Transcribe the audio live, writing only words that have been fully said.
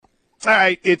All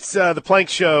right, it's the Plank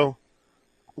Show.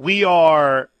 We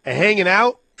are hanging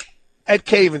out at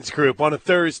Cavens Group on a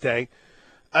Thursday.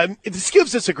 This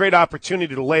gives us a great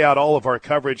opportunity to lay out all of our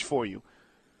coverage for you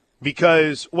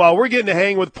because while we're getting to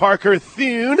hang with Parker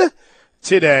Thune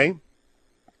today,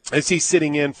 as he's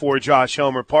sitting in for Josh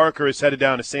Helmer, Parker is headed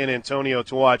down to San Antonio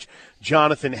to watch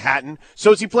Jonathan Hatton.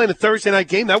 So is he playing a Thursday night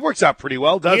game? That works out pretty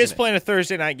well, doesn't it? He is playing a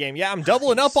Thursday night game. Yeah, I'm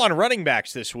doubling up on running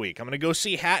backs this week. I'm going to go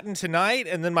see Hatton tonight,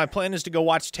 and then my plan is to go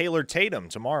watch Taylor Tatum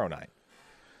tomorrow night.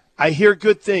 I hear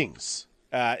good things.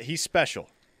 He's special.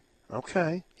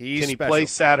 Okay. Can he special. play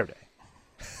Saturday?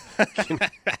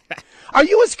 Are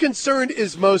you as concerned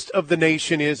as most of the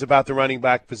nation is about the running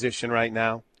back position right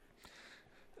now?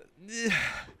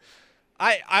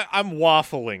 I'm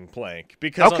waffling, Plank.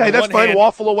 Because okay, that's fine.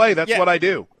 Waffle away. That's what I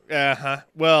do.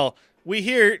 Well, we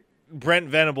hear Brent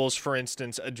Venables, for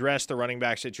instance, address the running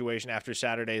back situation after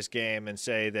Saturday's game and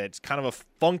say that it's kind of a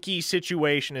funky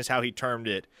situation is how he termed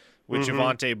it with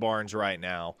Javonte Barnes right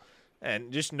now.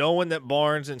 And just knowing that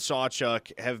Barnes and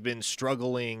Sawchuk have been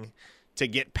struggling to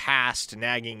get past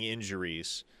nagging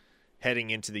injuries heading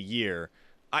into the year,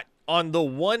 on the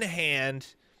one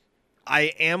hand,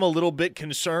 I am a little bit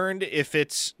concerned if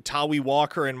it's Tawi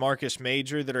Walker and Marcus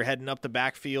Major that are heading up the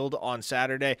backfield on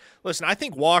Saturday. Listen, I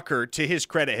think Walker, to his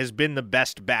credit, has been the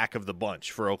best back of the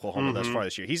bunch for Oklahoma thus far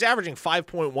this year. He's averaging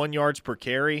 5.1 yards per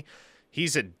carry.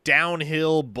 He's a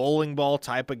downhill bowling ball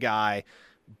type of guy.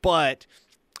 But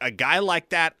a guy like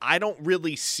that, I don't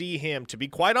really see him, to be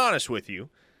quite honest with you,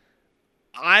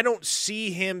 I don't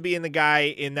see him being the guy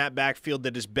in that backfield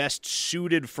that is best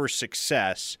suited for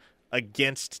success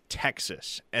against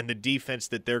Texas and the defense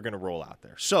that they're going to roll out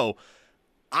there. So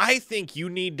I think you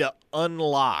need to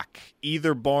unlock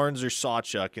either Barnes or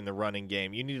Sawchuk in the running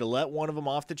game. You need to let one of them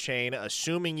off the chain,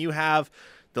 assuming you have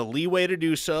the leeway to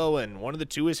do so and one of the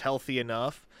two is healthy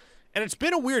enough. And it's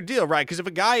been a weird deal, right? Because if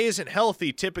a guy isn't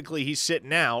healthy, typically he's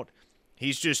sitting out.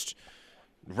 He's just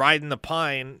riding the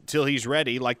pine till he's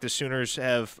ready, like the Sooners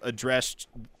have addressed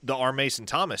the R. Mason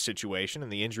Thomas situation and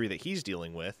the injury that he's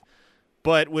dealing with.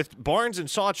 But with Barnes and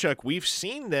Sawchuk, we've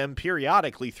seen them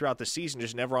periodically throughout the season,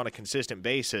 just never on a consistent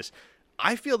basis.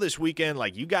 I feel this weekend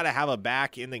like you got to have a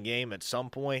back in the game at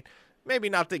some point. Maybe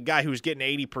not the guy who's getting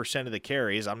 80% of the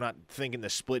carries. I'm not thinking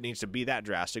the split needs to be that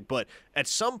drastic. But at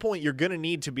some point, you're going to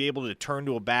need to be able to turn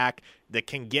to a back that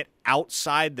can get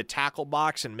outside the tackle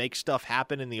box and make stuff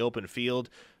happen in the open field.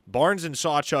 Barnes and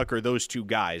Sawchuk are those two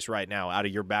guys right now out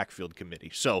of your backfield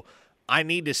committee. So I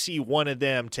need to see one of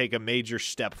them take a major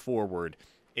step forward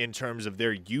in terms of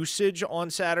their usage on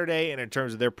Saturday and in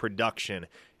terms of their production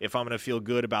if I'm going to feel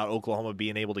good about Oklahoma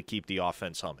being able to keep the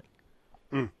offense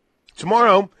humming.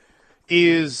 Tomorrow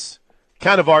is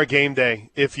kind of our game day,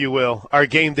 if you will, our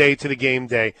game day to the game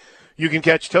day. You can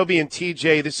catch Toby and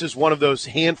TJ. This is one of those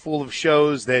handful of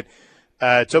shows that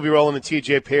Toby Rowland and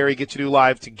TJ Perry get to do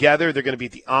live together. They're going to be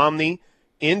at the Omni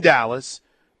in Dallas.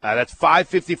 That's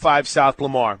 555 South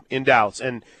Lamar in Dallas.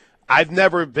 And I've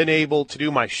never been able to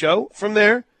do my show from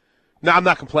there. No, I'm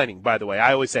not complaining, by the way.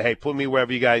 I always say, hey, put me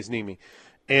wherever you guys need me.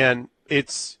 And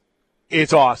it's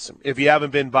awesome. If you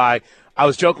haven't been by, I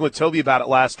was joking with Toby about it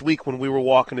last week when we were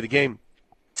walking to the game.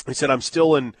 He said, I'm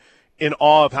still in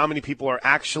awe of how many people are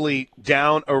actually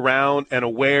down, around, and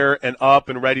aware and up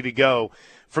and ready to go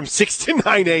from 6 to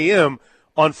 9 a.m.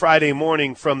 on Friday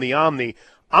morning from the Omni.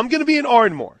 I'm going to be in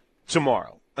Ardmore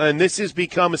tomorrow. And this has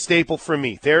become a staple for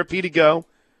me. Therapy to go.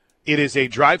 It is a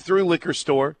drive-through liquor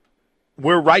store.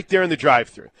 We're right there in the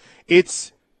drive-through.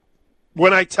 It's,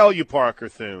 when I tell you, Parker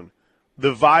Thune,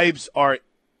 the vibes are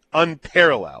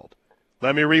unparalleled.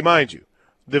 Let me remind you,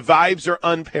 the vibes are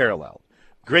unparalleled.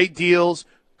 Great deals,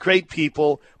 great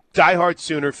people, diehard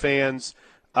Sooner fans.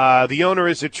 The owner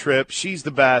is a trip. She's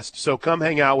the best. So come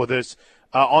hang out with us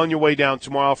on your way down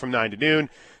tomorrow from 9 to noon.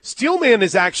 Steelman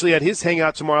is actually at his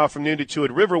hangout tomorrow from noon to 2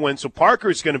 at Riverwind, so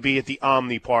Parker's going to be at the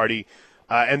Omni party,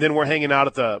 and then we're hanging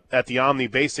out at the Omni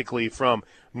basically from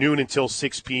noon until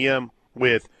 6 p.m.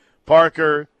 with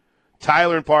Parker,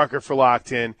 Tyler and Parker for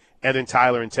Locked In, and then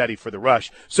Tyler and Teddy for The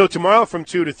Rush. So tomorrow from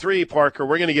 2 to 3, Parker,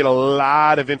 we're going to get a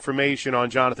lot of information on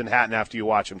Jonathan Hatton after you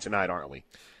watch him tonight, aren't we?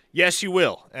 Yes, you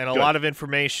will, and a Good. lot of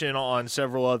information on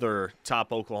several other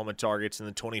top Oklahoma targets in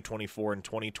the 2024 and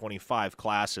 2025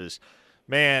 classes.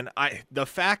 Man, the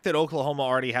fact that Oklahoma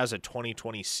already has a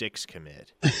 2026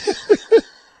 commit,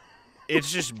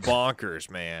 it's just bonkers,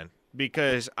 man.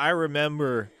 Because I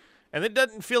remember, and it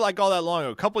doesn't feel like all that long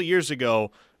ago, a couple years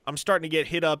ago, I'm starting to get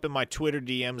hit up in my Twitter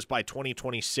DMs by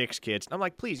 2026 kids. And I'm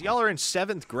like, please, y'all are in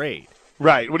 7th grade.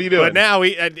 Right. What are you doing? But now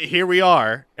here we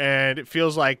are, and it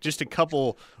feels like just a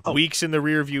couple weeks in the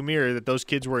rearview mirror that those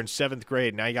kids were in 7th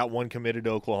grade. Now you got one committed to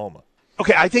Oklahoma.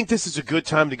 Okay, I think this is a good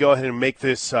time to go ahead and make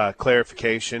this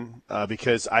clarification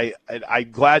because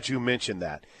I'm glad you mentioned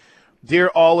that. Dear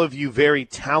all of you very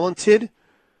talented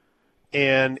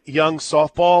and young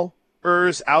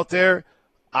softballers out there,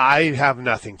 I have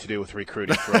nothing to do with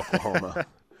recruiting for Oklahoma.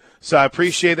 So I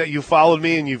appreciate that you followed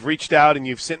me and you've reached out and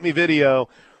you've sent me video,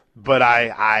 but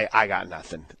I got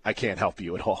nothing. I can't help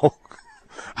you at all.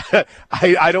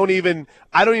 I don't even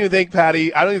think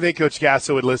Patty, I don't even think Coach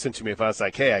Gasso would listen to me if I was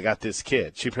like, hey, I got this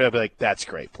kid. She'd probably be like, that's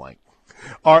great, Plank.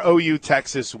 Our OU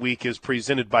Texas Week is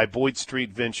presented by Boyd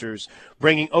Street Ventures,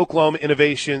 bringing Oklahoma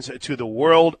innovations to the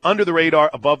world under the radar,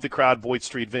 above the crowd,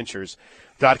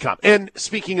 BoydStreetVentures.com. And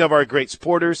speaking of our great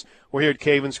supporters, we're here at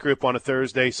Cavens Group on a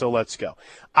Thursday, so let's go.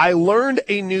 I learned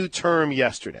a new term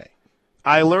yesterday.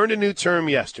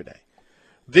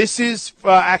 This is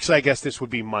actually, I guess this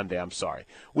would be Monday. I'm sorry.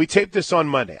 We taped this on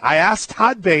Monday. I asked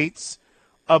Todd Bates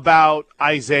about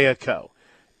Isaiah Coe,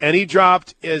 and he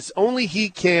dropped as only he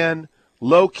can,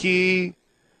 low-key,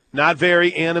 not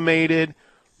very animated,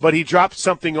 but he dropped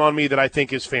something on me that I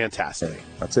think is fantastic.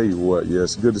 I tell you what, yeah,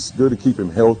 it's good to keep him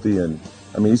healthy, and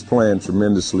I mean he's playing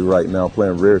tremendously right now,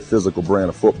 playing a very physical brand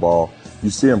of football.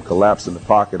 You see him collapse in the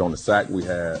pocket on the sack we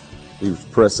had. He was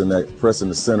pressing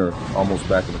the center almost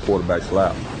back in the quarterback's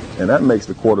lap. And that makes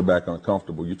the quarterback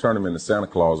uncomfortable. You turn him into Santa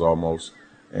Claus almost.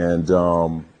 And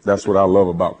that's what I love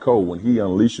about Cole, when he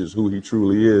unleashes who he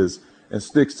truly is and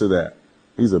sticks to that.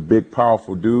 He's a big,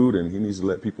 powerful dude, and he needs to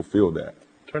let people feel that.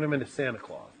 Turn him into Santa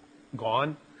Claus.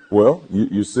 Gone? Well,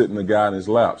 you're sitting the guy in his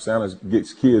lap. Santa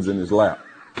gets kids in his lap.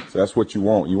 So that's what you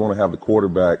want. You want to have the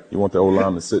quarterback. You want the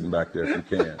O-lineman sitting back there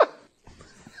if you can.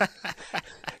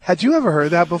 Had you ever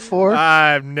heard that before?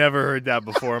 I've never heard that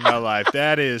before in my life.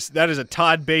 That is a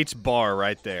Todd Bates bar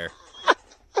right there.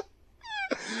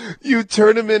 You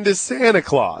turn him into Santa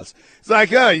Claus. It's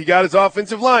like, oh, you got his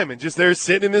offensive lineman just there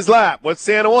sitting in his lap. What's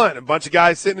Santa want? A bunch of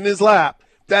guys sitting in his lap.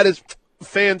 That is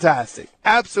fantastic.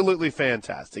 Absolutely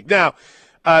fantastic. Now,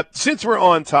 since we're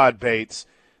on Todd Bates,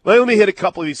 let me hit a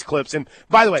couple of these clips. And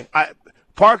by the way,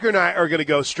 Parker and I are going to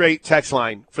go straight text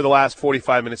line for the last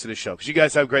 45 minutes of the show because you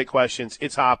guys have great questions.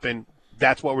 It's hopping.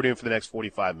 That's what we're doing for the next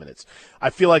 45 minutes.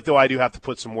 I feel like, though, I do have to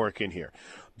put some work in here.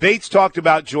 Bates talked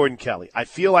about Jordan Kelly. I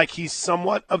feel like he's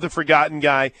somewhat of the forgotten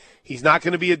guy. He's not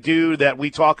going to be a dude that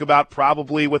we talk about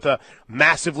probably with a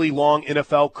massively long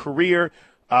NFL career,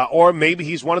 or maybe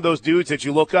he's one of those dudes that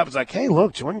you look up. It's like, hey,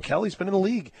 look, Jordan Kelly's been in the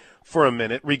league for a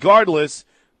minute. Regardless,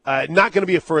 not going to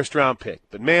be a first-round pick.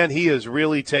 But, man, he has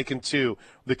really taken to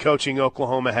the coaching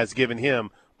Oklahoma has given him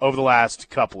over the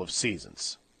last couple of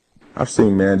seasons. I've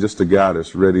seen, man, just a guy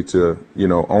that's ready to,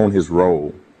 own his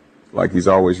role. Like he's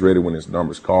always ready when his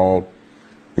number's called.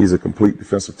 He's a complete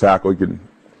defensive tackle. He can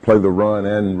play the run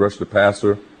and rush the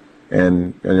passer.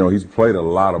 And he's played a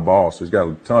lot of ball, so he's got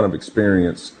a ton of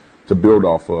experience to build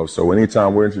off of. So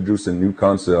anytime we're introducing new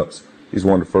concepts, he's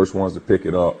one of the first ones to pick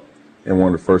it up and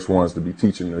one of the first ones to be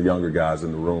teaching the younger guys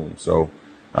in the room. So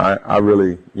I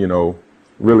really,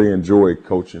 really enjoy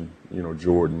coaching,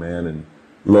 Jordan, man, and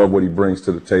love what he brings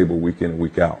to the table week in and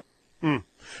week out.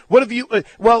 What have you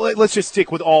let's just stick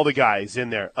with all the guys in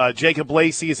there. Jacob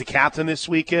Lacey is a captain this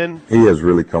weekend. He has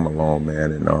really come along,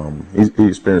 man, and he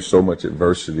experienced so much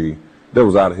adversity that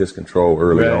was out of his control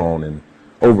early on and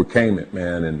overcame it,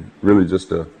 man, and really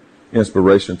just a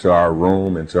inspiration to our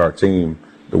room and to our team,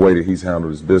 the way that he's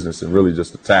handled his business and really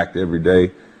just attacked every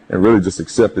day and really just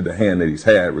accepted the hand that he's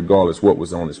had regardless what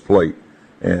was on his plate.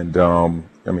 And,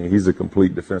 he's a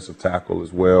complete defensive tackle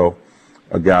as well.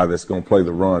 A guy that's going to play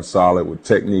the run solid with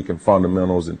technique and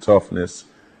fundamentals and toughness,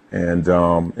 and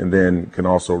then can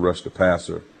also rush the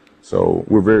passer. So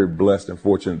we're very blessed and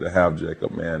fortunate to have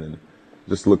Jacob, man, and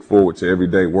just look forward to every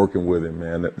day working with him,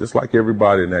 man. Just like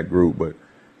everybody in that group, but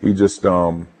he just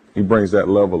he brings that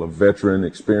level of veteran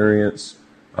experience,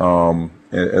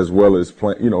 as well as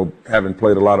having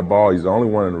played a lot of ball. He's the only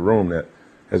one in the room that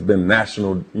has been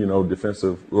national,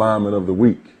 defensive lineman of the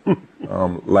week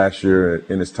last year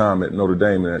in his time at Notre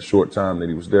Dame in that short time that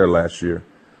he was there last year.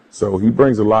 So he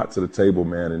brings a lot to the table,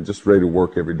 man, and just ready to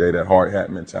work every day, that hard hat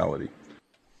mentality.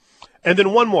 And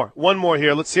then one more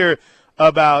here. Let's hear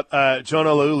about Jonah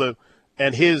Laulu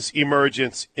and his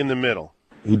emergence in the middle.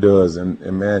 He does, and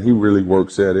man, he really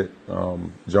works at it.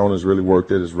 Jonah's really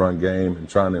worked at his run game and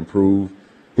trying to improve.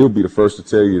 He'll be the first to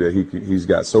tell you that he's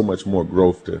got so much more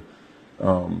growth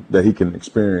that he can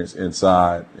experience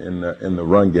inside in the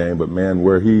run game. But, man,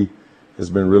 where he has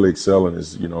been really excelling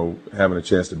is, having a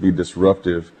chance to be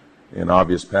disruptive in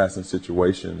obvious passing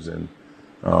situations and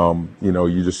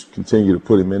You just continue to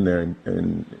put him in there,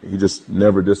 and he just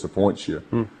never disappoints you.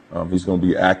 He's going to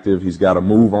be active. He's got a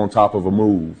move on top of a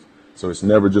move. So it's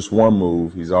never just one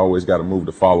move. He's always got a move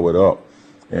to follow it up.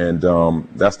 And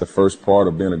that's the first part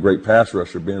of being a great pass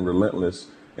rusher, being relentless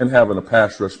and having a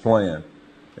pass rush plan.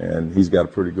 And he's got a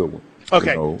pretty good one.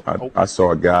 Okay. I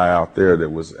saw a guy out there that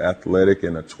was athletic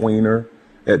and a tweener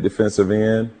at defensive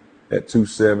end at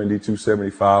 270,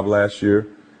 275 last year.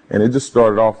 And it just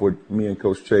started off with me and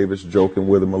Coach Chavis joking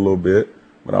with him a little bit.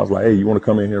 But I was like, hey, you want to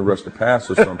come in here and rush the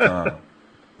passer sometime?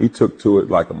 He took to it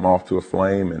like a moth to a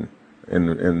flame and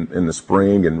in the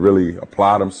spring and really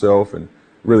applied himself and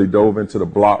really dove into the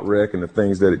block rec and the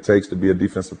things that it takes to be a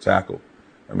defensive tackle.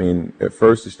 I mean, at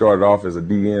first he started off as a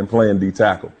DN playing D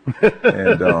tackle.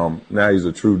 And now he's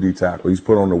a true D tackle. He's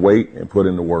put on the weight and put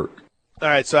in the work. All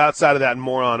right, so outside of that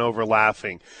moron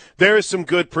overlapping, there is some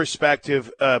good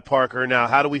perspective, Parker. Now,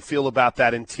 how do we feel about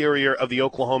that interior of the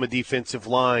Oklahoma defensive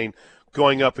line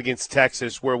going up against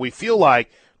Texas, where we feel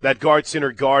like that guard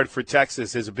center guard for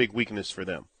Texas is a big weakness for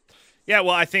them? Yeah,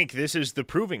 well, I think this is the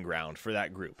proving ground for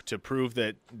that group to prove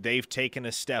that they've taken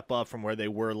a step up from where they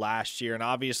were last year. And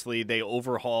obviously they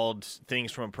overhauled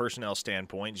things from a personnel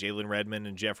standpoint. Jalen Redmond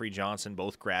and Jeffrey Johnson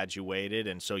both graduated,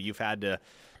 and so you've had to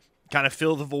kind of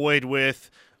fill the void with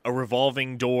a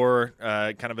revolving door,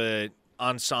 kind of a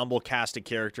ensemble cast of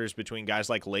characters between guys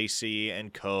like Lacey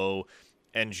and Coe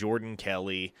and Jordan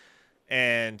Kelly.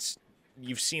 And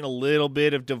you've seen a little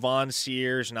bit of Devon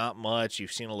Sears, not much.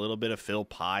 You've seen a little bit of Phil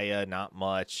Paya, not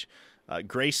much.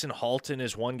 Grayson Halton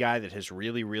is one guy that has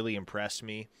really, really impressed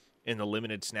me in the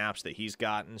limited snaps that he's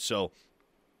gotten. So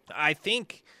I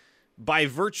think by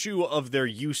virtue of their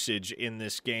usage in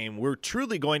this game, we're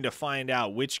truly going to find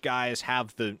out which guys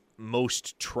have the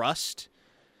most trust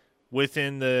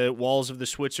within the walls of the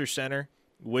Switzer Center,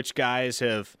 which guys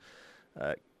have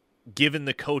given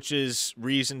the coaches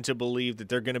reason to believe that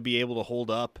they're going to be able to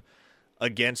hold up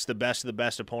against the best of the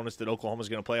best opponents that Oklahoma's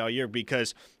going to play all year.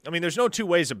 Because, I mean, there's no two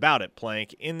ways about it,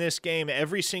 Plank. In this game,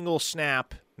 every single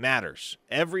snap matters.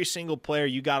 Every single player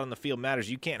you got on the field matters.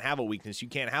 You can't have a weakness. You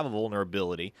can't have a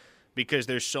vulnerability, because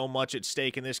there's so much at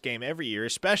stake in this game every year,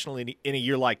 especially in a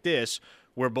year like this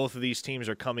where both of these teams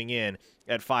are coming in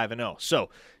at 5-0. So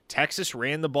Texas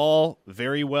ran the ball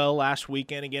very well last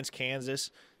weekend against Kansas.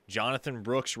 Jonathan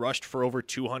Brooks rushed for over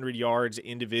 200 yards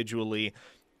individually.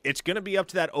 It's going to be up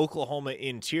to that Oklahoma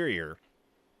interior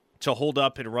to hold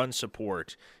up and run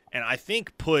support, and I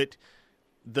think put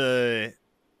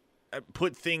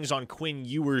things on Quinn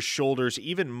Ewer's shoulders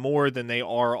even more than they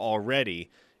are already.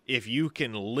 If you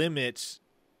can limit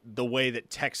the way that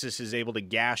Texas is able to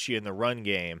gash you in the run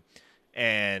game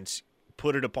and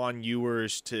put it upon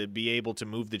Ewers to be able to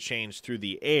move the chains through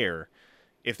the air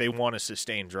if they want to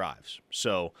sustain drives.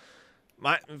 So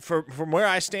from where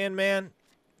I stand, man,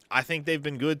 I think they've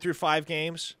been good through 5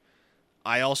 games.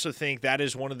 I also think that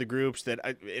is one of the groups that,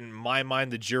 in my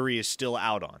mind, the jury is still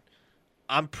out on.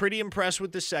 I'm pretty impressed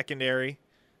with the secondary.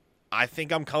 I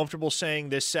think I'm comfortable saying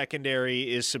this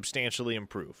secondary is substantially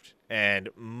improved and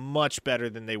much better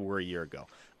than they were a year ago.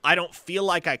 I don't feel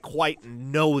like I quite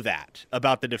know that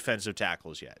about the defensive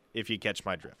tackles yet, if you catch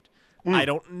my drift. I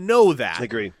don't know that. I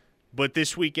agree. But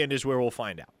this weekend is where we'll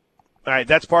find out. All right,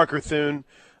 that's Parker Thune.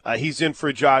 He's in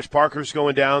for Josh. Parker's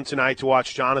going down tonight to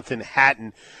watch Jonathan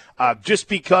Hatton. Just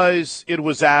because it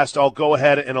was asked, I'll go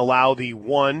ahead and allow the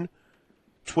one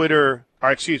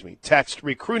text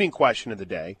recruiting question of the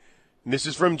day. And this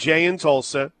is from Jay in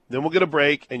Tulsa. Then we'll get a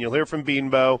break, and you'll hear from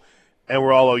Beanbo, and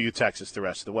we're all OU Texas the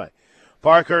rest of the way.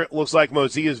 Parker, looks like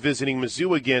Mosey is visiting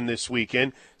Mizzou again this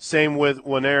weekend. Same with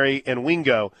Waneri and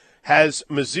Wingo. Has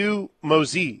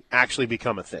Mosey actually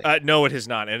become a thing? No, it has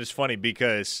not. And it's funny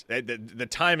because the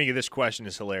timing of this question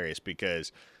is hilarious,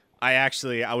 because I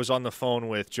was on the phone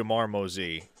with Jamar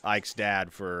Mosey, Ike's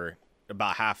dad, for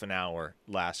about half an hour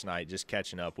last night, just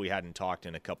catching up. We hadn't talked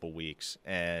in a couple weeks.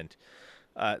 And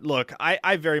look,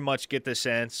 I very much get the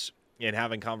sense in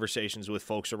having conversations with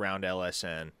folks around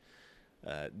LSN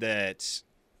that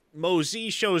Mosey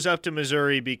shows up to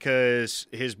Missouri because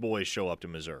his boys show up to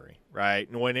Missouri, right?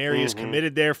 And when is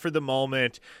committed there for the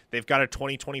moment, they've got a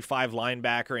 2025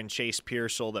 linebacker in Chase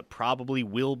Pearsall that probably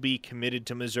will be committed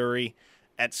to Missouri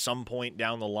at some point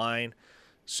down the line.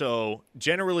 So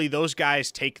generally those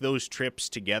guys take those trips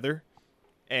together,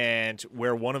 and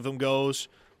where one of them goes,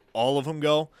 all of them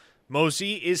go.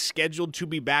 Mosey is scheduled to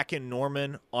be back in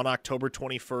Norman on October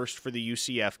 21st for the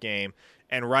UCF game,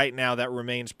 and right now that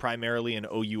remains primarily an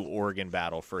OU-Oregon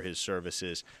battle for his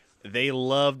services. They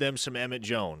love them some Emmett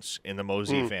Jones in the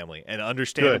Mosey family, and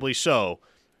understandably so,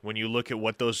 when you look at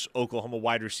what those Oklahoma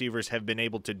wide receivers have been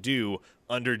able to do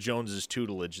under Jones's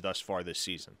tutelage thus far this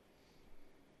season.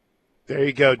 There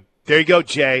you go. There you go,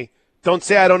 Jay. Don't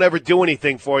say I don't ever do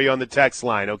anything for you on the text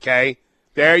line, okay?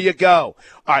 There you go.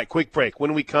 All right, quick break.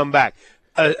 When we come back,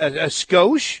 a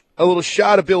skosh, a little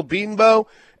shot of Bill Bedenbaugh,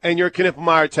 and your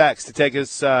Knippelmeyer text to take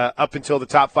us up until the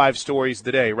top 5 stories of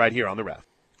the day right here on the Ref.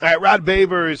 All right, Rod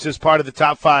Babers is part of the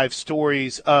top 5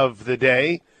 stories of the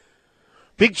day.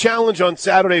 Big challenge on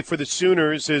Saturday for the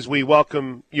Sooners as we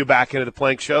welcome you back into the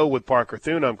Plank Show with Parker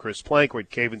Thune. I'm Chris Plank. We're at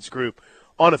Cavens Group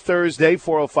on a Thursday,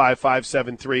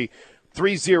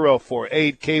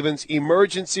 405-573-3048. Cavens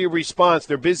Emergency Response.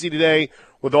 They're busy today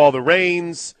with all the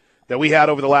rains that we had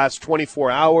over the last 24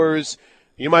 hours.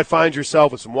 You might find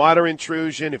yourself with some water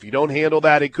intrusion. If you don't handle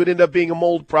that, it could end up being a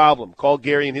mold problem. Call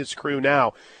Gary and his crew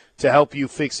now to help you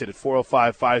fix it at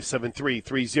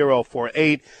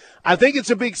 405-573-3048. I think it's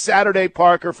a big Saturday,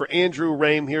 Parker, for Andrew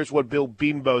Rame. Here's what Bill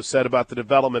Bedenbaugh said about the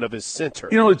development of his center.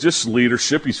 It's just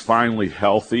leadership. He's finally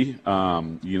healthy.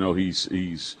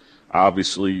 He's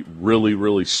obviously really,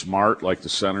 really smart, like the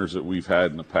centers that we've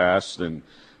had in the past, and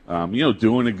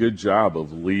doing a good job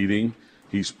of leading.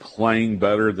 He's playing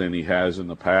better than he has in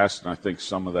the past, and I think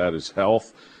some of that is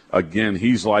health. Again,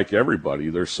 he's like everybody.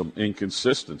 There's some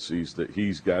inconsistencies that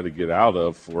he's got to get out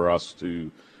of for us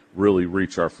to really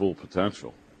reach our full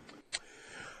potential.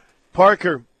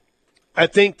 Parker, I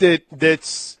think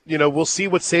that's we'll see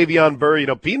what Savion Byrd,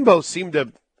 Bedenbaugh seemed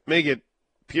to make it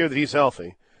appear that he's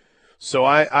healthy. So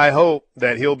I hope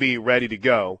that he'll be ready to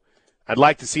go. I'd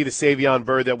like to see the Savion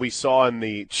Byrd that we saw in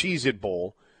the Cheez-It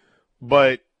Bowl.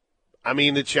 But,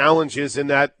 the challenge is in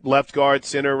that left guard,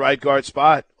 center, right guard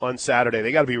spot on Saturday.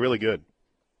 They got to be really good.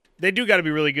 They do got to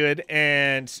be really good,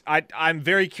 and I'm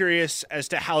very curious as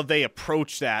to how they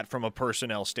approach that from a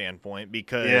personnel standpoint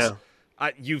because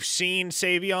you've seen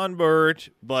Savion Byrd,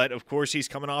 but, of course, he's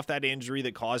coming off that injury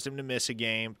that caused him to miss a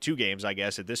game, 2 games, I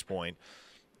guess, at this point.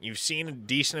 You've seen a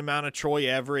decent amount of Troy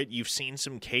Everett. You've seen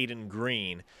some Caden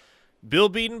Green. Bill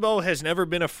Bedenbaugh has never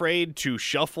been afraid to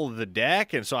shuffle the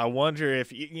deck, and so I wonder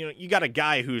if you got a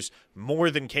guy who's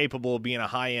more than capable of being a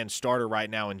high-end starter right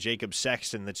now in Jacob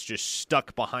Sexton that's just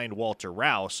stuck behind Walter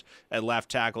Rouse at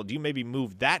left tackle. Do you maybe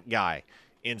move that guy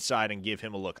inside and give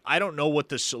him a look? I don't know what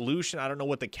the solution, I don't know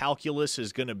what the calculus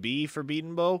is going to be for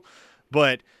Bedenbaugh,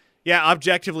 but yeah,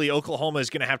 objectively, Oklahoma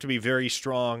is going to have to be very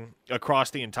strong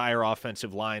across the entire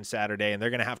offensive line Saturday, and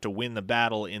they're going to have to win the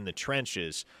battle in the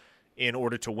trenches in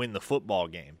order to win the football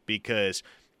game because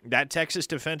that Texas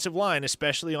defensive line,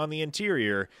 especially on the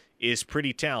interior, is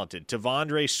pretty talented.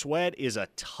 T'Vondre Sweat is a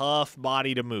tough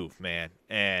body to move, man,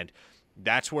 and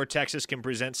that's where Texas can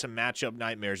present some matchup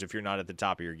nightmares if you're not at the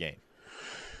top of your game.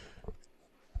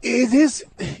 It is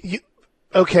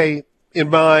okay, in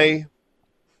my,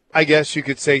 I guess you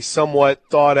could say, somewhat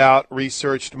thought-out,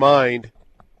 researched mind.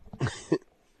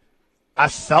 I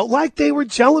felt like they were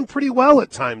gelling pretty well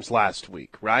at times last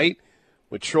week, right?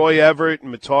 With Troy Everett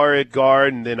and Matar at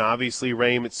guard, and then obviously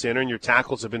Rame at center, and your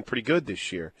tackles have been pretty good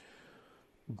this year.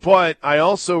 But I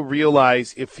also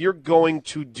realize if you're going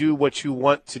to do what you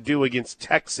want to do against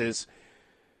Texas,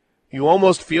 you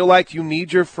almost feel like you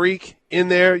need your freak in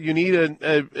there. You need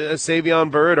a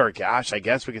Savion Byrd, or gosh, I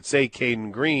guess we could say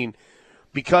Caden Green,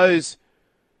 because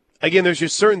again, there's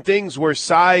just certain things where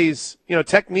size,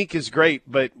 technique is great,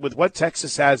 but with what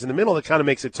Texas has in the middle, it kind of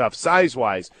makes it tough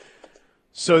size-wise.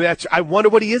 So I wonder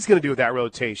what he is going to do with that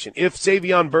rotation. If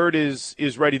Savion Byrd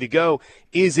is ready to go,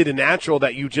 is it a natural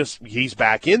that he's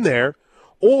back in there,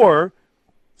 or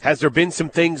has there been some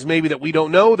things maybe that we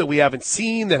don't know, that we haven't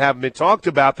seen, that haven't been talked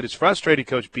about, that has frustrated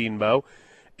Coach Bedenbaugh,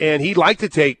 and he'd like to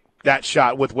take that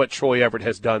shot with what Troy Everett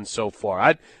has done so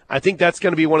far? I think that's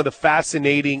going to be one of the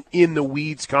fascinating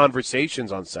in-the-weeds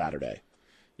conversations on Saturday.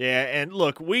 Yeah, and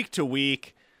look, week to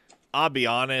week, I'll be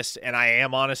honest, and I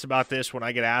am honest about this when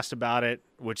I get asked about it,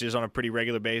 which is on a pretty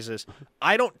regular basis.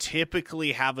 I don't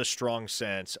typically have a strong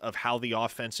sense of how the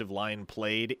offensive line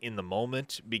played in the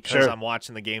moment because I'm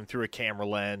watching the game through a camera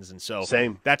lens, and so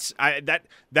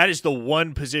that is the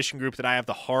one position group that I have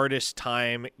the hardest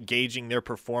time gauging their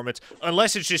performance,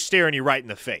 unless it's just staring you right in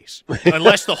the face,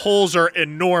 unless the holes are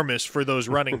enormous for those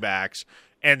running backs.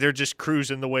 And they're just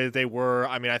cruising the way that they were.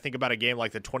 I mean, I think about a game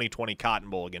like the 2020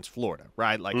 Cotton Bowl against Florida,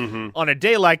 right? Like, on a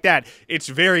day like that, it's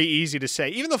very easy to say,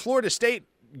 even the Florida State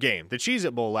game, the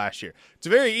Cheez-It Bowl last year, it's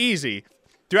very easy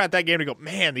throughout that game to go,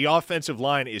 man, the offensive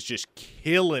line is just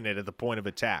killing it at the point of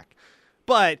attack.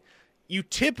 But you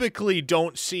typically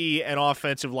don't see an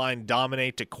offensive line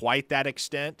dominate to quite that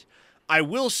extent. I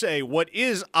will say what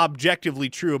is objectively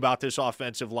true about this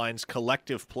offensive line's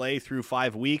collective play through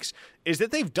 5 weeks is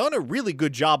that they've done a really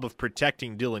good job of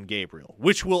protecting Dillon Gabriel,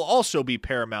 which will also be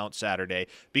paramount Saturday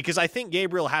because I think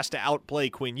Gabriel has to outplay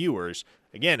Quinn Ewers,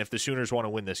 again, if the Sooners want to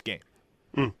win this game.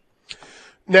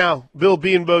 Now, Bill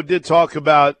Bedenbaugh did talk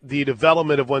about the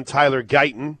development of one Tyler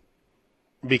Guyton,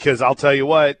 because I'll tell you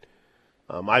what,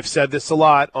 I've said this a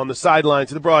lot on the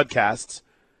sidelines of the broadcasts.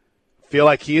 Feel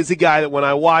like he is a guy that when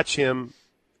I watch him,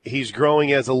 he's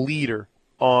growing as a leader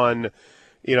on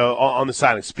the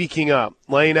sideline, speaking up,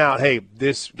 laying out, hey,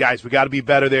 guys, we got to be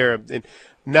better there, and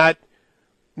not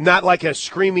like a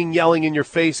screaming, yelling in your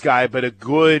face guy, but a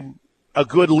good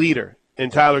leader. And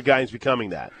Tyler Guyton's becoming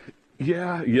that.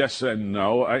 Yeah, yes and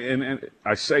no. And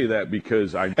I say that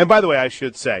because And by the way, I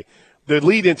should say, the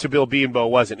lead into Bill Bedenbaugh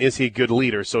wasn't, is he a good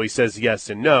leader? So he says yes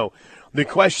and no. The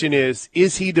question is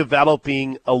he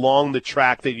developing along the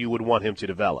track that you would want him to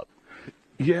develop?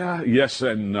 Yeah, yes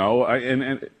and no.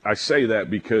 And I say that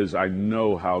because I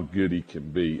know how good he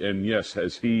can be. And yes,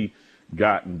 has he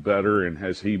gotten better and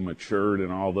has he matured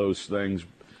and all those things?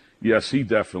 Yes, he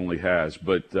definitely has.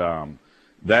 But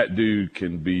that dude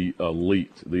can be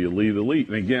elite, the elite.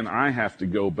 And again, I have to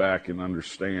go back and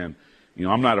understand,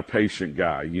 I'm not a patient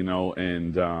guy,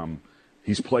 and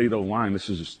he's played O-line. This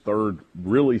is his third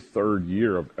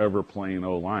year of ever playing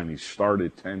O-line. He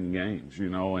started 10 games,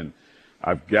 and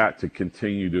I've got to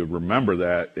continue to remember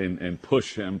that and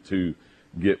push him to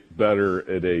get better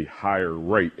at a higher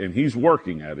rate. And he's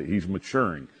working at it. He's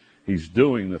maturing. He's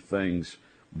doing the things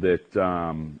that,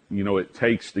 it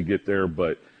takes to get there,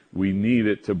 but we need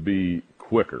it to be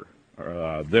quicker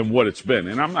than what it's been.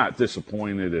 And I'm not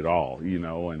disappointed at all,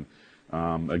 and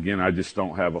again, I just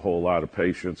don't have a whole lot of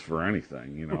patience for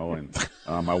anything, and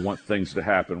I want things to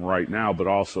happen right now, but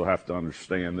also have to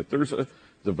understand that there's a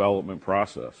development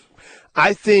process.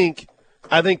 I think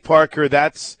Parker,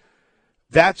 that's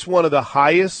one of the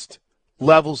highest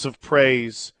levels of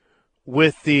praise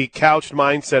with the couched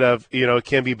mindset of, it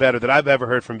can be better that I've ever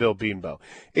heard from Bill Bedenbaugh.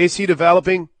 Is he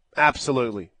developing?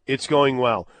 Absolutely. It's going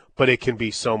well, but it can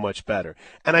be so much better.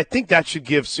 And I think that should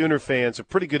give Sooner fans a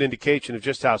pretty good indication of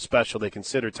just how special they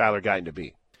consider Tyler Guyton to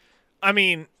be. I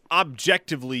mean,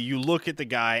 objectively, you look at the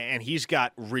guy, and he's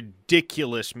got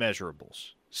ridiculous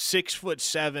measurables.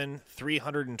 6'7",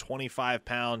 325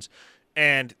 pounds,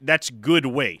 and that's good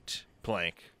weight,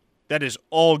 Plank. That is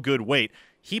all good weight.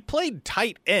 He played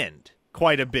tight end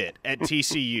quite a bit at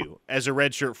TCU as a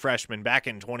redshirt freshman back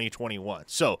in 2021.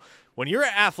 So when you're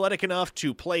athletic enough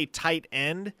to play tight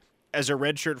end as a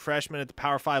redshirt freshman at the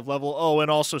Power 5 level, and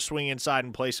also swing inside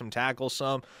and play some tackles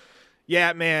some,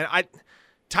 yeah, man,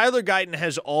 Tyler Guyton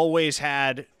has always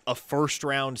had a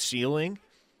first-round ceiling,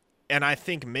 and I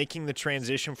think making the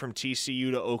transition from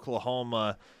TCU to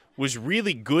Oklahoma was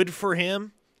really good for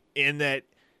him in that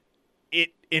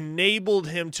it enabled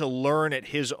him to learn at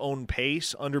his own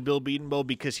pace under Bill Bedenbaugh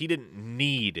because he didn't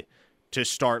need to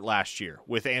start last year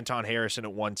with Anton Harrison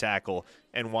at one tackle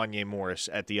and Wanye Morris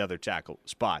at the other tackle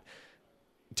spot.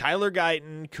 Tyler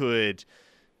Guyton could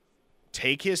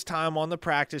take his time on the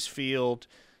practice field,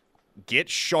 get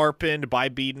sharpened by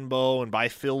Bedenbaugh and by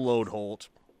Phil Loadholt,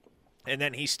 and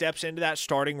then he steps into that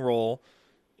starting role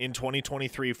in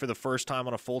 2023 for the first time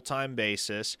on a full-time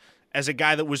basis as a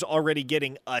guy that was already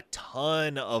getting a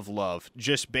ton of love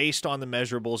just based on the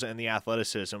measurables and the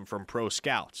athleticism from pro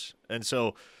scouts. And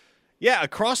so, yeah,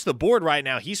 across the board right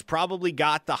now, he's probably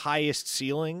got the highest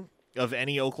ceiling of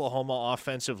any Oklahoma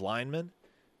offensive lineman.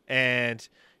 And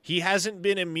he hasn't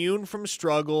been immune from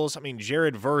struggles. I mean,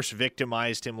 Jared Verse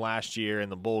victimized him last year in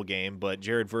the bowl game, but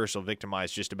Jared Verse will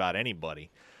victimize just about anybody.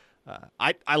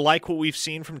 I like what we've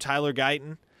seen from Tyler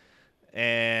Guyton,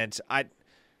 and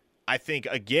I think,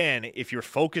 again, if you're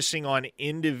focusing on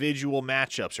individual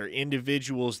matchups or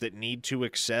individuals that need to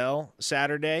excel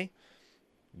Saturday,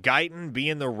 Guyton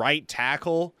being the right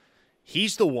tackle,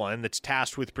 he's the one that's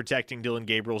tasked with protecting Dillon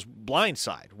Gabriel's blind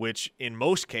side, which in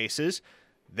most cases,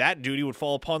 that duty would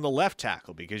fall upon the left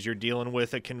tackle because you're dealing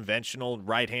with a conventional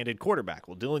right-handed quarterback.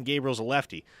 Well, Dillon Gabriel's a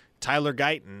lefty. Tyler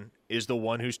Guyton is the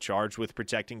one who's charged with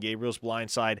protecting Gabriel's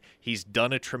blind side. He's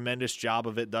done a tremendous job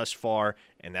of it thus far,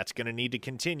 and that's going to need to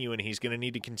continue, and he's going to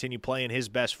need to continue playing his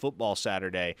best football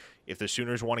Saturday. If the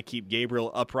Sooners want to keep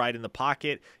Gabriel upright in the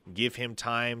pocket, give him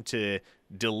time to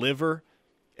deliver,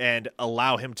 and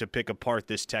allow him to pick apart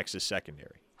this Texas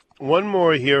secondary. One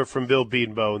more here from Bill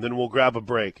Bedenbaugh, and then we'll grab a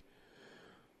break.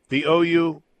 The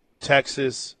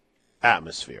OU-Texas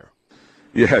atmosphere.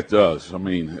 Yeah, it does. I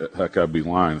mean, heck, I'd be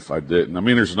lying if I didn't. I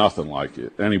mean, there's nothing like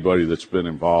it. Anybody that's been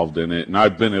involved in it, and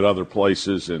I've been at other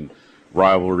places and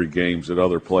rivalry games at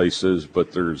other places,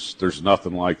 but there's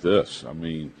nothing like this. I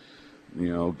mean,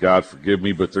 God forgive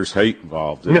me, but there's hate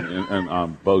involved in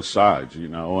on both sides,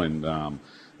 and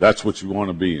that's what you want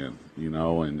to be in,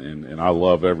 and I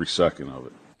love every second of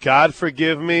it. God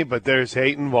forgive me, but there's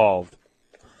hate involved.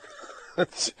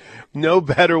 That's no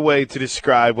better way to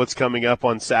describe what's coming up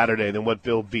on Saturday than what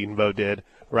Bill Bedenbaugh did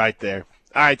right there.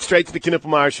 All right, straight to the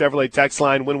Knippelmeyer Chevrolet text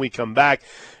line when we come back.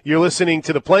 You're listening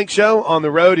to The Plank Show on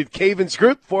the road at Cavens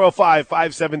Group,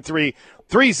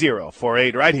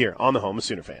 405-573-3048, right here on the home of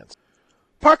Sooner fans.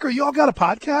 Parker, you all got a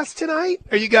podcast tonight?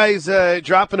 Are you guys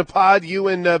dropping a pod, you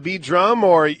and B Drum,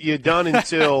 or are you done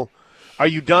until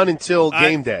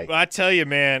game day? I tell you,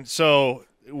 man, so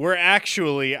we're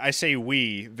actually, I say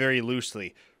we very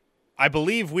loosely, I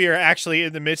believe we are actually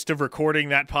in the midst of recording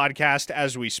that podcast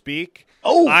as we speak.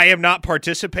 Oh. I am not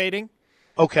participating.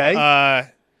 Okay.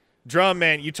 Drum,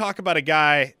 man, you talk about a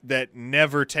guy that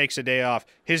never takes a day off.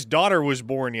 His daughter was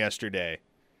born yesterday,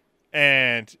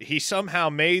 and he somehow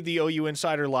made the OU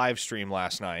Insider live stream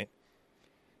last night.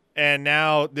 And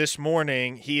now this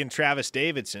morning, he and Travis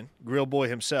Davidson, Grill Boy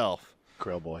himself,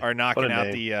 are knocking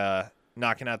out the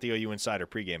OU Insider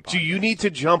pregame podcast. Do you need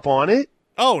to jump on it?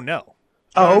 Oh, no.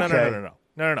 Oh, okay.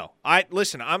 No.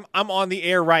 Listen, I'm on the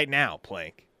air right now,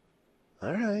 Plank.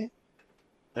 All right.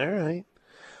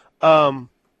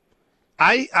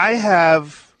 I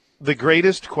have the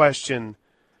greatest question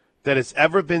that has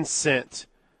ever been sent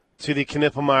to the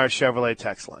Knippelmeyer Chevrolet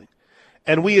text line.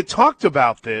 And we had talked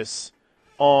about this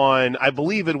on, I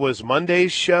believe it was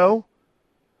Monday's show,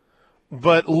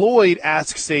 but Lloyd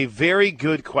asks a very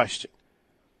good question.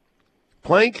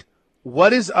 Plank,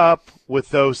 what is up with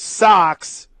those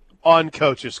socks on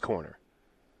Coach's Corner?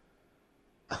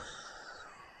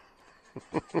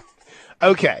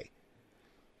 Okay.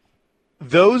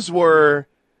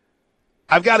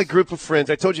 I've got a group of friends.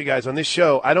 I told you guys on this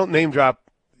show, I don't name drop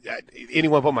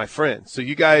anyone but my friends. So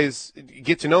you guys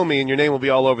get to know me and your name will be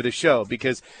all over the show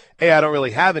because A, I don't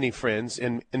really have any friends,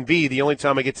 and B, the only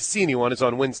time I get to see anyone is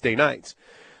on Wednesday nights.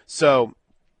 So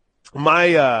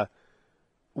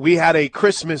we had a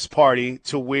Christmas party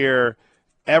to where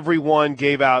everyone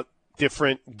gave out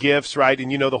different gifts, right?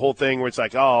 And you know the whole thing where it's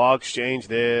like, oh, I'll exchange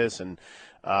this and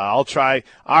I'll try.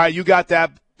 All right, you got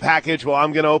that package. Well,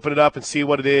 I'm going to open it up and see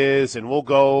what it is, and we'll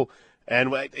go.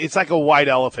 And it's like a white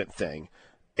elephant thing.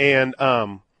 And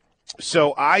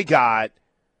so I got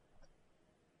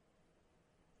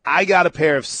a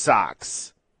pair of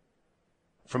socks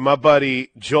from my buddy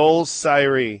Joel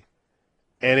Syrie,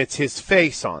 and it's his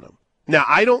face on them. Now,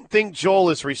 I don't think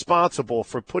Joel is responsible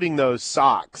for putting those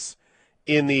socks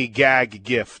in the gag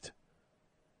gift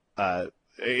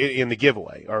in the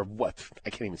giveaway, or what?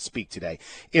 I can't even speak today,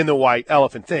 in the white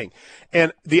elephant thing.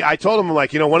 And I told him,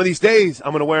 like, one of these days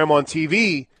I'm going to wear them on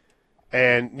TV,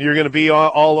 and you're going to be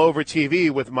all over TV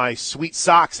with my sweet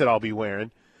socks that I'll be wearing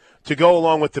to go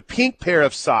along with the pink pair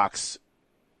of socks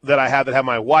that I have that have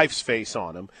my wife's face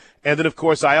on them. And then, of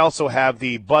course, I also have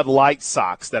the Bud Light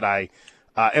socks that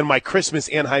and my Christmas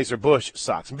Anheuser-Busch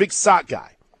socks. I'm a big sock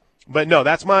guy. But, no,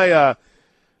 that's my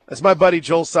buddy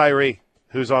Joel Syrie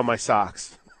who's on my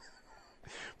socks.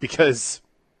 Because,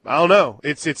 I don't know,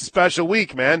 it's a special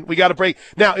week, man. We got to break.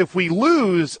 Now, if we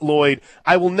lose, Lloyd,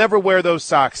 I will never wear those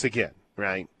socks again,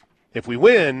 right? If we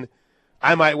win,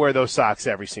 I might wear those socks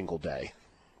every single day.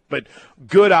 But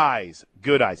good eyes.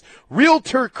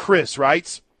 Realtor Chris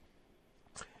writes,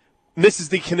 this is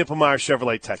the Knippelmeyer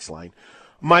Chevrolet text line.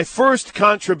 My first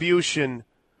contribution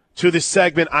to the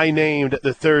segment I named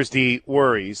the Thursday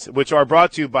Worries, which are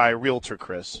brought to you by Realtor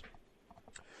Chris.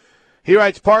 He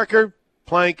writes, Parker,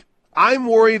 Plank, I'm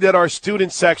worried that our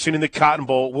student section in the Cotton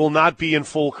Bowl will not be in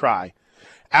full cry.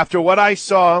 After what I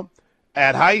saw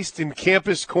at Heist and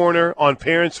Campus Corner on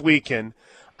Parents Weekend,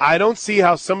 I don't see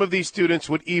how some of these students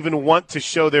would even want to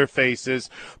show their faces.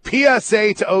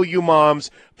 PSA to OU moms,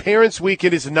 Parents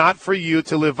Weekend is not for you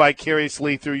to live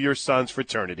vicariously through your son's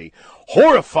fraternity.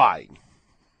 Horrifying.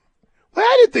 Well,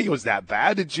 I didn't think it was that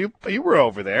bad, did you? You were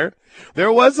over there.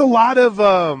 There was a lot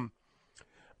of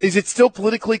is it still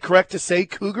politically correct to say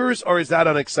Cougars, or is that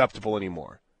unacceptable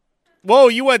anymore? Whoa,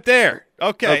 you went there.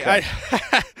 Okay.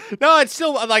 No, it's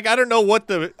still, like, I don't know what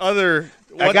the other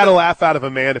 – I got a laugh out of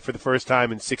Amanda for the first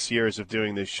time in 6 years of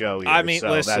doing this show here. I mean,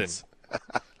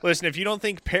 listen, if you don't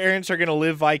think parents are going to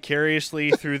live vicariously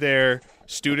through their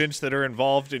students that are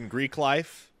involved in Greek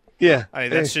life, yeah, I mean,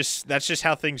 that's just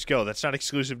how things go. That's not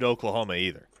exclusive to Oklahoma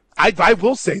either. I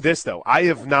will say this, though. I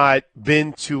have not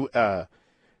been to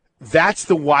that's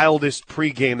the wildest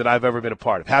pregame that I've ever been a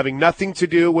part of, having nothing to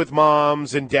do with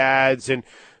moms and dads and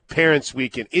Parents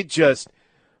Weekend. It just,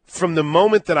 from the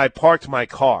moment that I parked my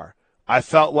car, I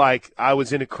felt like I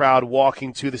was in a crowd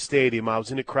walking to the stadium. I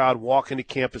was in a crowd walking to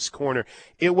Campus Corner.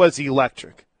 It was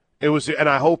electric. It was, and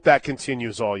I hope that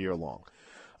continues all year long.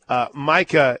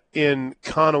 Micah in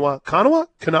Kanawha.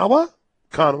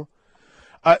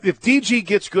 If DG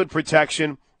gets good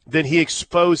protection, then he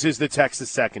exposes the Texas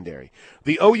secondary.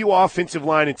 The OU offensive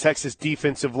line and Texas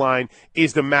defensive line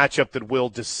is the matchup that will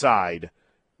decide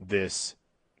this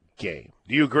game.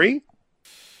 Do you agree?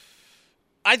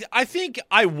 I think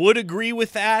I would agree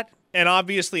with that. And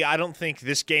obviously, I don't think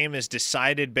this game is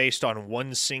decided based on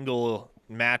one single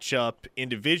matchup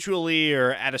individually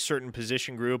or at a certain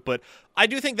position group. But I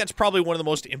do think that's probably one of the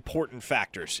most important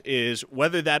factors is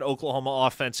whether that Oklahoma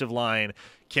offensive line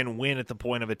can win at the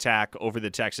point of attack over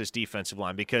the Texas defensive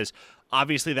line, because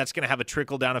obviously that's going to have a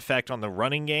trickle-down effect on the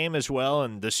running game as well,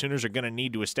 and the Sooners are going to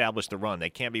need to establish the run. They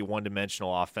can't be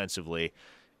one-dimensional offensively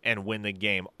and win the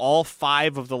game. All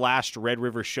 5 of the last Red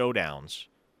River showdowns,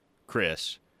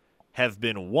 Chris, have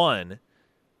been won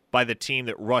by the team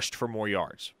that rushed for more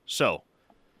yards. So,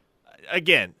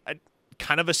 again,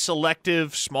 kind of a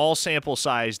selective small sample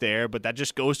size there, but that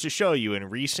just goes to show you in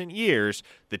recent years,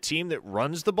 the team that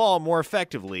runs the ball more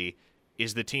effectively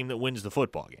is the team that wins the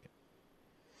football game.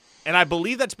 And I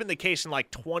believe that's been the case in like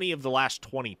 20 of the last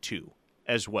 22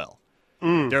 as well.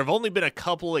 There have only been a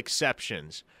couple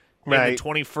exceptions in the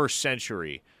 21st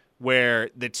century where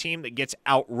the team that gets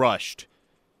outrushed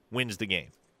wins the game.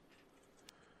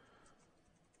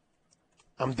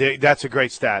 That's a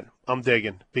great stat. I'm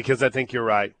digging because I think you're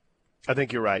right.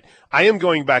 I am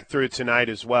going back through it tonight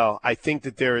as well. I think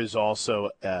that there is also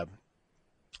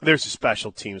there's a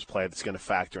special teams play that's going to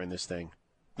factor in this thing.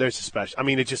 There's a special. I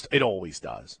mean, it always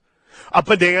does. A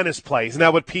bananas play. Isn't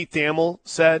that what Pete Thamel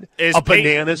said?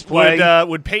 Bananas play.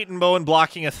 Would Peyton Bowen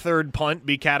blocking a third punt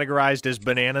be categorized as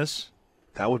bananas?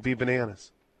 That would be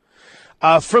bananas.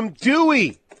 From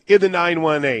Dewey in the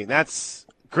 918. That's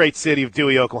great city of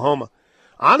Dewey, Oklahoma.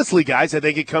 Honestly, guys, I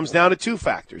think it comes down to 2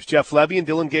 factors, Jeff Levy and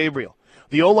Dillon Gabriel.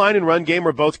 The O-line and run game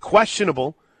are both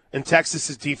questionable, and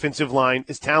Texas's defensive line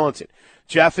is talented.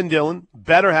 Jeff and Dillon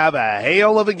better have a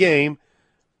hail of a game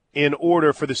in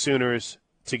order for the Sooners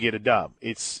to get a dub.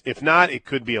 If not, it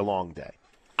could be a long day.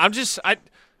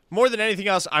 More than anything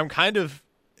else, I'm kind of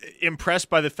impressed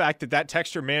by the fact that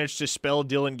texter managed to spell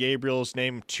Dillon Gabriel's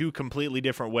name 2 completely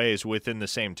different ways within the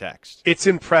same text. It's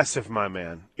impressive, my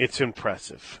man. It's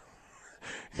impressive.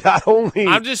 Not only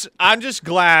I'm just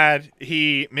glad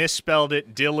he misspelled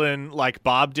it Dylan like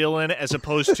Bob Dylan as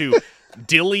opposed to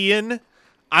Dillian.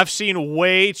 I've seen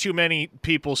way too many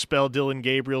people spell Dillon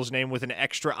Gabriel's name with an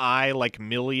extra I like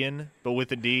million, but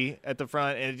with a D at the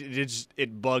front, and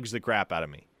it bugs the crap out of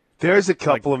me. There's a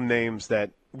couple of names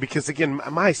that, because again,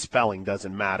 my spelling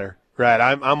doesn't matter, right?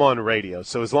 I'm on radio,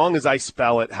 so as long as I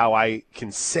spell it how I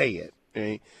can say it,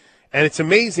 right? And it's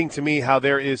amazing to me how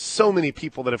there is so many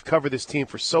people that have covered this team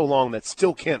for so long that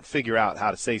still can't figure out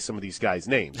how to say some of these guys'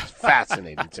 names. It's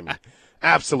fascinating to me.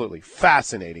 Absolutely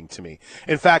fascinating to me.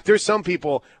 In fact, there's some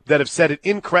people that have said it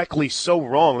incorrectly so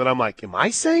wrong that I'm like, am I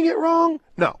saying it wrong?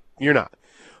 No, you're not.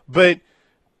 But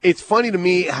it's funny to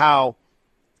me how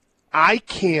I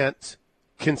can't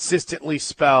consistently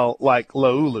spell like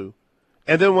Laulu.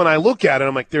 And then when I look at it,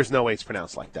 I'm like, there's no way it's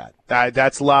pronounced like that.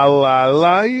 That's la la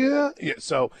la yeah.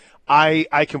 So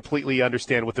I completely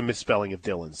understand with the misspelling of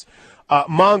Dillon's.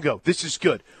 Mongo, this is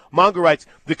good. Mongo writes,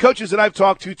 the coaches that I've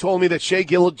talked to told me that Shea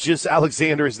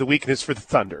Gilgeous-Alexander is the weakness for the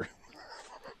Thunder.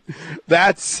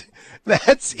 That's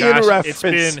Gosh, in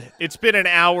reference. It's been an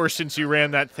hour since you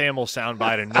ran that Thamel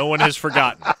soundbite, and no one has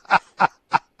forgotten.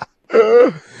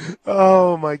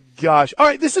 Oh, my gosh. All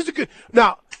right, this is a good –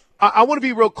 now, I want to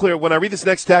be real clear. When I read this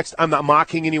next text, I'm not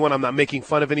mocking anyone. I'm not making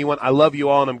fun of anyone. I love you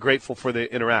all, and I'm grateful for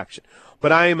the interaction.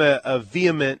 But I am a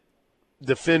vehement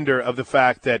defender of the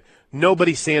fact that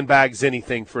nobody sandbags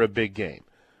anything for a big game.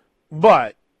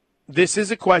 But this is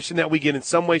a question that we get in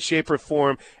some way, shape, or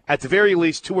form at the very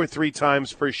least 2 or 3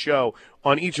 times per show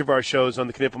on each of our shows on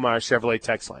the Knippelmeyer Chevrolet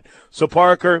text line. So,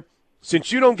 Parker,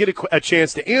 since you don't get a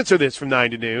chance to answer this from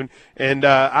 9 to noon, and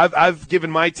I've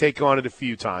given my take on it a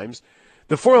few times,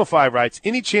 the 405 writes,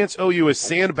 any chance OU is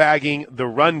sandbagging the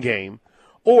run game,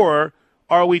 or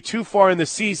are we too far in the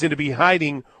season to be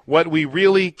hiding what we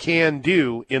really can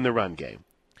do in the run game?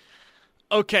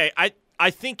 Okay, I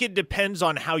think it depends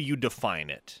on how you define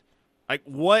it. Like,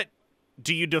 what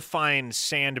do you define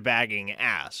sandbagging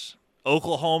as?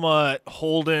 Oklahoma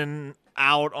holding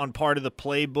out on part of the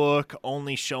playbook,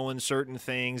 only showing certain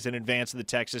things in advance of the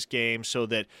Texas game so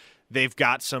that they've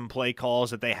got some play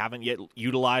calls that they haven't yet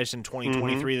utilized in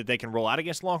 2023 that they can roll out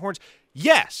against Longhorns?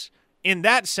 Yes, in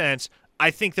that sense, I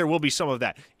think there will be some of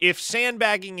that. If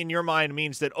sandbagging in your mind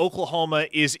means that Oklahoma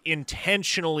is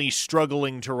intentionally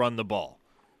struggling to run the ball,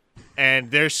 and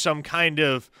there's some kind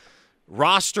of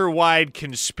roster-wide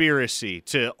conspiracy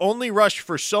to only rush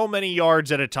for so many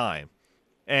yards at a time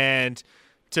and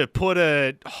to put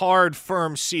a hard,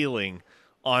 firm ceiling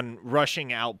on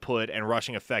rushing output and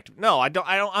rushing effect. No, I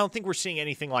don't think we're seeing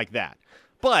anything like that.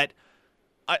 But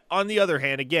on the other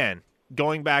hand, again,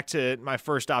 going back to my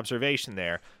first observation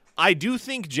there, I do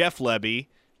think Jeff Lebby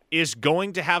is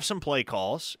going to have some play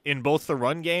calls in both the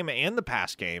run game and the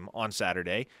pass game on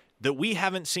Saturday that we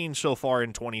haven't seen so far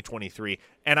in 2023,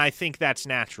 and I think that's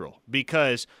natural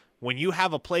because when you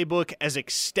have a playbook as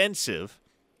extensive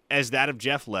as that of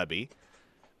Jeff Lebby,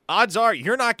 odds are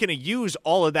you're not going to use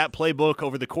all of that playbook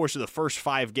over the course of the first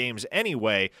 5 games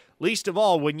anyway, least of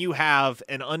all when you have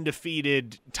an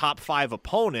undefeated top 5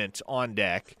 opponent on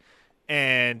deck.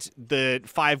 And the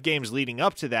 5 games leading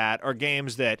up to that are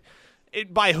games that,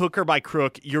 by hook or by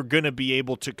crook, you're going to be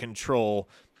able to control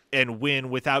and win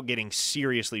without getting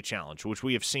seriously challenged, which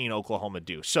we have seen Oklahoma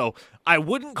do. So I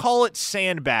wouldn't call it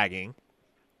sandbagging,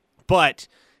 but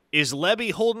is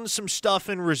Lebby holding some stuff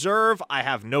in reserve? I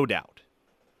have no doubt.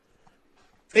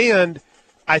 And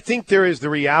I think there is the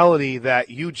reality that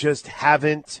you just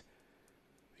haven't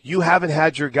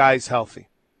had your guys healthy.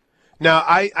 Now,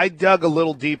 I dug a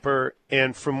little deeper,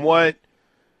 and from what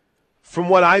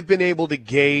I've been able to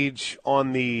gauge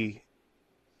on the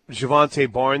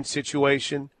Javonte Barnes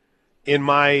situation in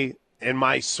my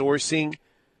sourcing,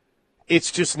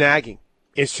 it's just nagging.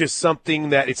 It's just something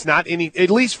that it's not any,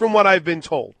 at least from what I've been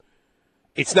told,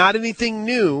 it's not anything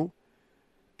new.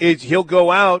 He'll go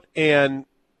out and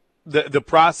the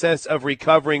process of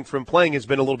recovering from playing has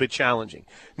been a little bit challenging.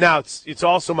 Now, it's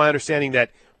also my understanding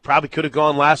that probably could have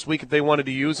gone last week if they wanted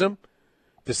to use him,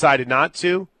 decided not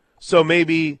to. So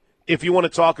maybe if you want to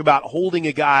talk about holding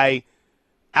a guy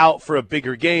out for a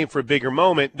bigger game, for a bigger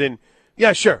moment, then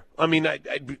yeah, sure. I mean, I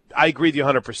agree with you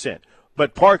 100%.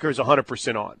 But Parker's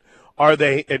 100% on. Are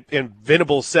they, and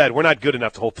Venables said, we're not good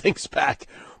enough to hold things back.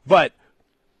 But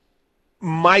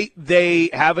might they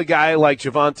have a guy like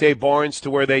Javonte Barnes to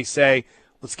where they say,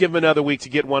 let's give him another week to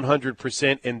get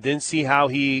 100% and then see how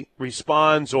he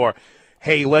responds? Or,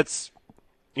 hey, let's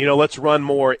run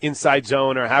more inside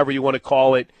zone or however you want to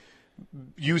call it,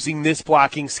 using this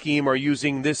blocking scheme or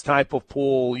using this type of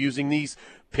pull, using these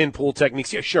pin pull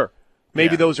techniques. Yeah, sure.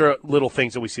 Maybe those are little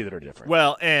things that we see that are different.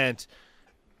 Well, and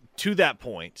to that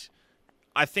point,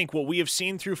 I think what we have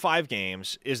seen through 5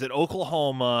 games is that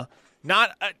Oklahoma,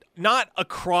 not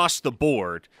across the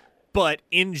board, but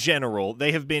in general,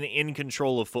 they have been in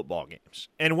control of football games.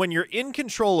 And when you're in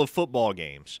control of football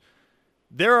games,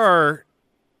 there are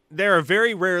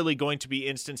very rarely going to be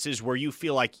instances where you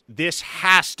feel like this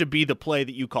has to be the play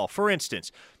that you call. For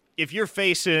instance, if you're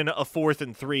facing a 4th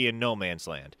and 3 in no man's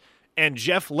land, and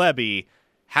Jeff Lebby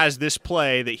has this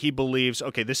play that he believes,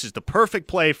 okay, this is the perfect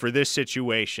play for this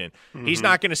situation. Mm-hmm. He's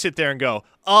not going to sit there and go,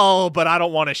 oh, but I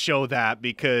don't want to show that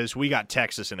because we got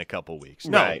Texas in a couple weeks.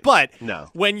 No, right. But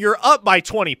when you're up by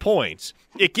 20 points,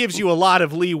 it gives you a lot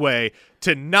of leeway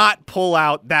to not pull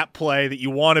out that play that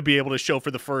you want to be able to show for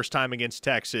the first time against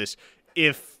Texas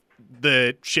if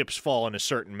the chips fall in a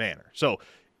certain manner. So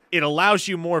it allows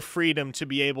you more freedom to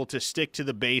be able to stick to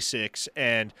the basics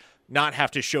and not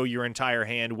have to show your entire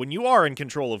hand when you are in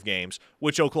control of games,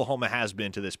 which Oklahoma has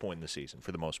been to this point in the season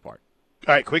for the most part.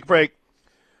 All right, quick break.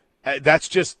 That's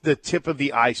just the tip of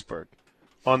the iceberg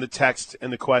on the text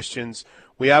and the questions.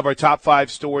 We have our top 5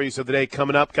 stories of the day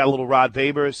coming up. Got a little Rod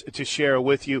Babers to share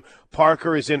with you.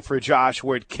 Parker is in for Josh.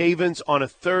 We're at Cavens on a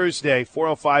Thursday,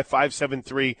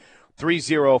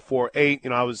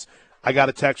 405-573-3048. I got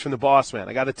a text from the boss man.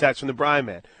 I got a text from the Brian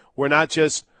man. We're not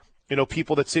just,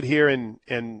 people that sit here and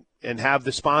have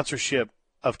the sponsorship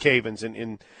of Cavens,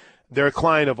 and they're a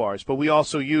client of ours, but we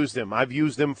also use them. I've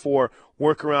used them for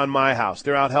work around my house.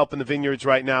 They're out helping the vineyards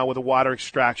right now with a water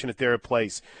extraction at their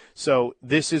place. So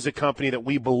this is a company that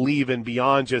we believe in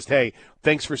beyond just, hey,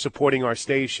 thanks for supporting our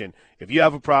station. If you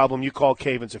have a problem, you call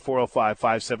Cavens at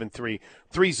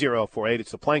 405-573-3048.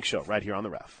 It's the Plank Show right here on the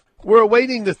Ref. We're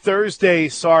awaiting the Thursday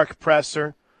Sark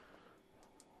presser.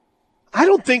 I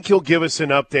don't think he'll give us an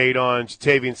update on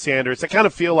Ja'Tavion Sanders. I kind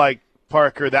of feel like,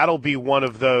 Parker, that'll be one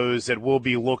of those that we'll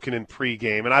be looking in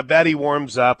pregame. And I bet he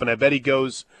warms up, and I bet he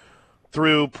goes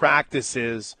through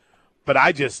practices. But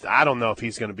I don't know if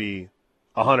he's going to be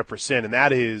 100%. And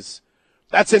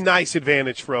that's a nice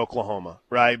advantage for Oklahoma,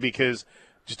 right? Because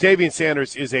Ja'Tavion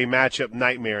Sanders is a matchup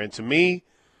nightmare. And to me,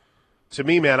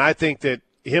 man, I think that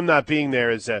him not being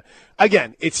there is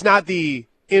again, it's not the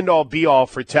end-all, be-all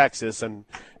for Texas. And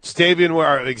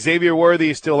Xavier Worthy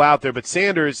is still out there, but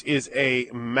Sanders is a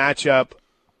matchup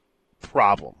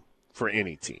problem for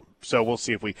any team. So we'll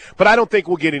see but I don't think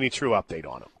we'll get any true update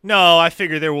on him. No, I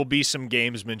figure there will be some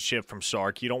gamesmanship from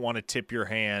Sark. You don't want to tip your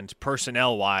hand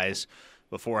personnel-wise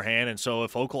beforehand. And so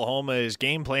if Oklahoma is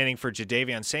game planning for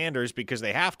Jadavion Sanders because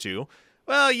they have to,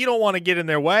 well, you don't want to get in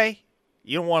their way.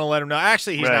 You don't want to let him know.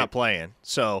 Actually, he's not playing.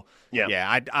 So,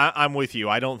 yeah, I'm with you.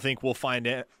 I don't think we'll find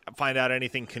out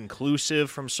anything conclusive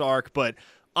from Sark. But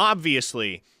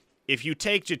obviously, if you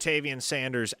take Jadavion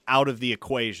Sanders out of the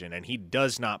equation and he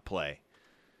does not play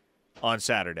on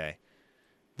Saturday,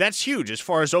 that's huge as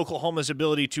far as Oklahoma's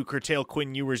ability to curtail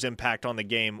Quinn Ewers' impact on the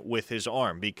game with his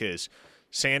arm, because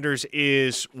Sanders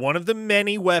is one of the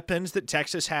many weapons that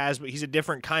Texas has, but he's a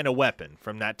different kind of weapon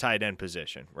from that tight end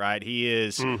position, right? He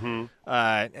is,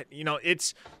 I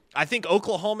think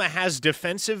Oklahoma has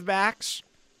defensive backs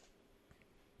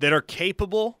that are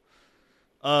capable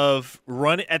of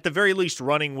at the very least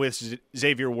running with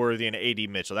Xavier Worthy and A.D.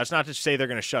 Mitchell. That's not to say they're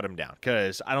going to shut him down,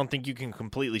 because I don't think you can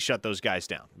completely shut those guys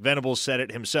down. Venables said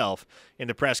it himself in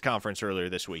the press conference earlier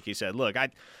this week. He said, look,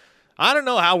 I don't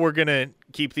know how we're going to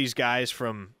keep these guys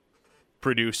from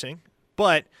producing,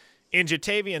 but in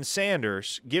Jadavion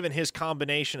Sanders, given his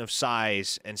combination of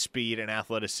size and speed and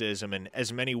athleticism and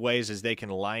as many ways as they can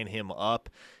line him up,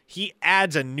 he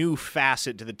adds a new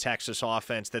facet to the Texas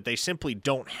offense that they simply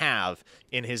don't have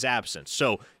in his absence.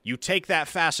 So you take that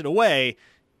facet away,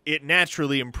 it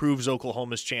naturally improves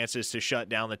Oklahoma's chances to shut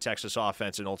down the Texas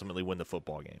offense and ultimately win the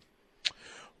football game.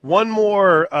 One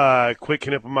more quick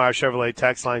Knippelmeyer Chevrolet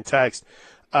text line text.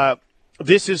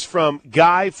 This is from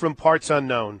Guy from Parts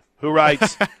Unknown, who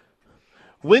writes,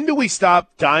 when do we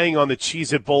stop dying on the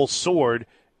Cheez-It Bowl sword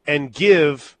and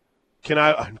give Can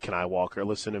I Walker,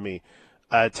 listen to me,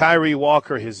 Tyree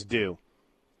Walker his due?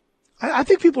 I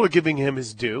think people are giving him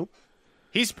his due.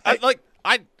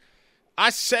 I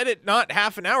said it not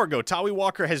half an hour ago. Tyree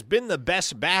Walker has been the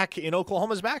best back in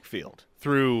Oklahoma's backfield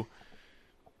through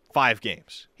 5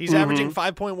 games. He's averaging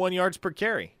 5.1 yards per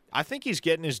carry. I think he's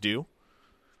getting his due.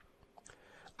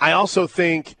 I also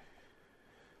think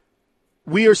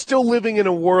we are still living in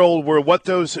a world where what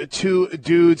those 2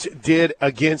 dudes did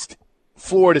against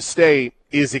Florida State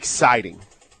is exciting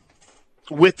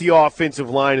with the offensive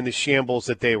line and the shambles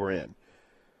that they were in.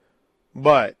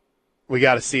 But we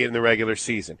got to see it in the regular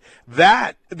season.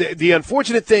 The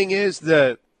unfortunate thing is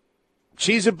the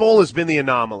Cheez-It Bowl has been the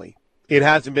anomaly. It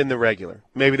hasn't been the regular.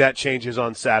 Maybe that changes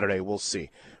on Saturday. We'll see.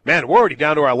 Man, we're already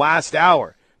down to our last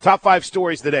hour. Top 5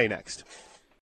 stories today next.